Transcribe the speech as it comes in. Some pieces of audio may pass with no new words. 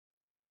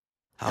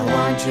I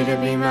want you to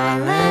be my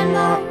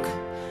landmark.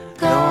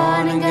 Go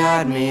on and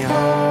guide me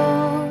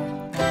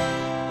home.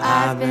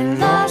 I've been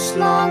lost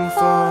long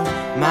for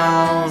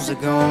miles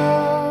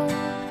ago.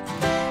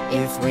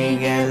 If we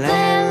get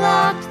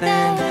landlocked,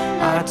 then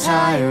our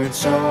tired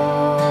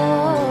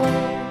soul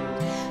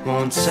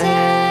won't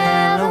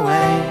sail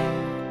away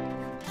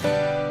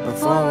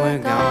before we're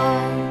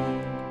gone.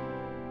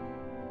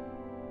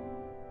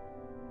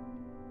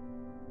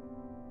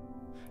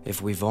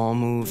 If we've all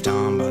moved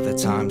on by the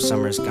time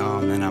summer's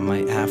gone, then I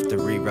might have to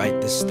rewrite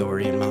this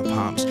story in my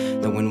palms.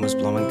 The wind was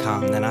blowing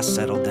calm, then I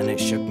settled and it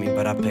shook me,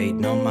 but I paid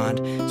no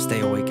mind. Stay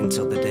awake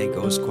until the day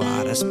goes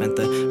quiet. I spent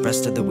the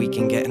rest of the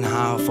weekend getting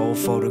high off old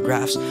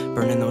photographs,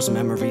 burning those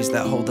memories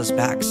that hold us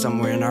back.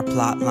 Somewhere in our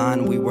plot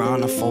line we were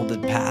on a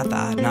folded path.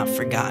 I had not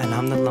forgotten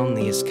I'm the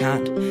loneliest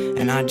kind,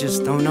 and I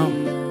just don't know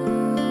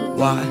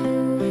why.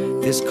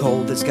 This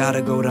cold has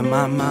gotta go to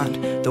my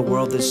mind. The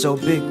world is so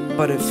big,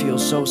 but it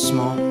feels so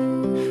small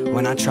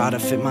when I try to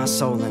fit my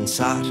soul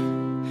inside.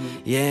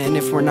 Yeah, and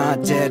if we're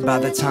not dead by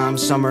the time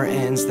summer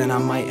ends, then I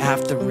might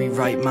have to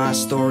rewrite my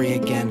story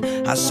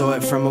again. I saw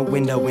it from a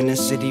window in a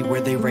city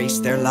where they race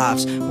their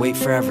lives, wait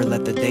forever,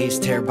 let the days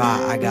tear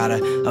by. I got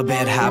a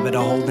bad habit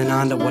of holding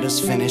on to what is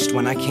finished.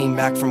 When I came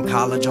back from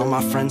college, all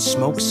my friends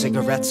smoked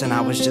cigarettes, and I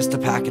was just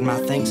packing my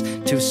things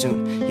too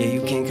soon. Yeah,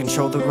 you can't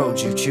control the road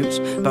you choose,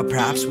 but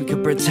perhaps we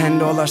could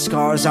pretend all our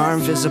scars are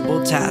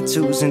invisible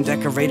tattoos and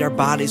decorate our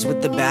bodies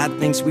with the bad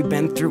things we've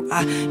been through.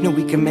 I know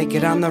we can make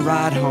it on the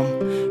ride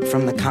home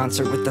from the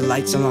concert with the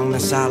lights along the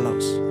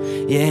silos.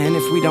 Yeah, and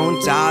if we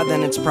don't die,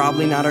 then it's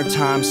probably not our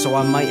time. So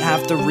I might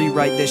have to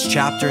rewrite this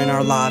chapter in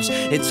our lives.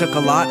 It took a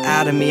lot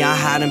out of me, I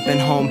hadn't been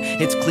home.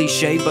 It's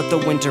cliche, but the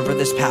winter of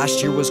this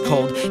past year was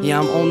cold. Yeah,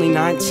 I'm only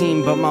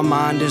 19, but my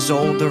mind is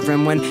older.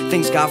 And when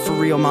things got for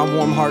real, my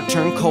warm heart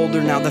turned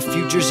colder. Now the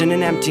future's in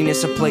an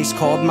emptiness, a place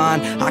called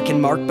mine. I can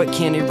mark but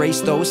can't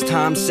erase those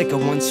times. Sick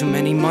of one too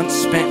many months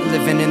spent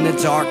living in the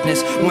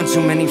darkness. One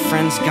too many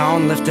friends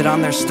gone, lifted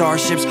on their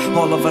starships.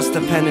 All of us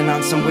depending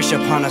on some wish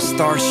upon a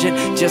star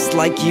shit. Just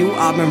like you,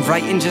 I've been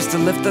writing just to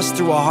lift us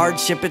through a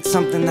hardship. It's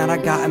something that I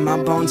got in my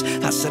bones.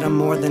 I said I'm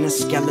more than a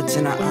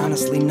skeleton. I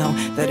honestly know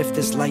that if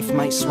this life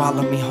might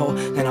swallow me whole,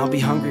 then I'll be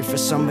hungry for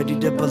somebody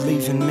to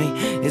believe in me.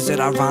 Is it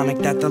ironic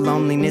that the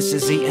loneliness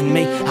is eating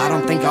me? I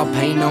don't think I'll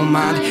pay no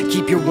mind.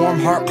 Keep your warm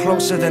heart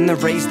closer than the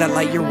rays that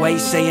light your way.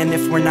 Saying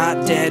if we're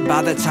not dead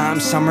by the time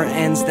summer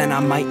ends, then I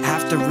might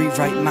have to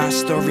rewrite my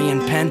story in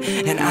pen.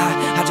 And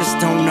I just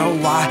don't know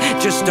why.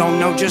 Just don't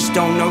know, just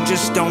don't know,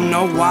 just don't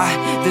know why.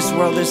 This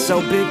world is so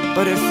big,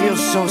 but it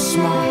feels so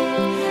small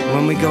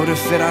when we go to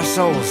fit our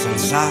souls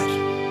inside.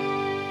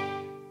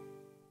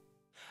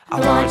 I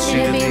want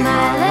you to be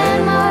my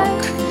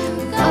landmark.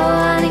 Go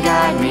on and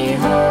guide me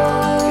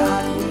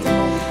home.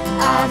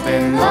 I've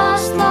been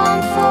lost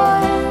long for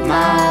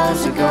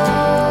miles ago.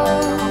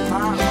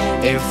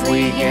 If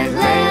we get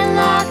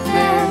landlocked,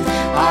 then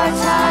our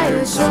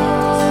tired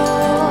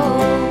souls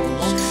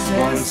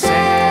won't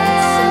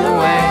sail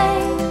away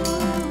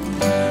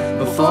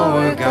before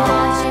we're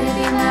gone.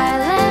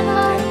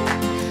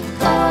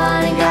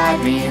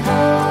 Guide me home.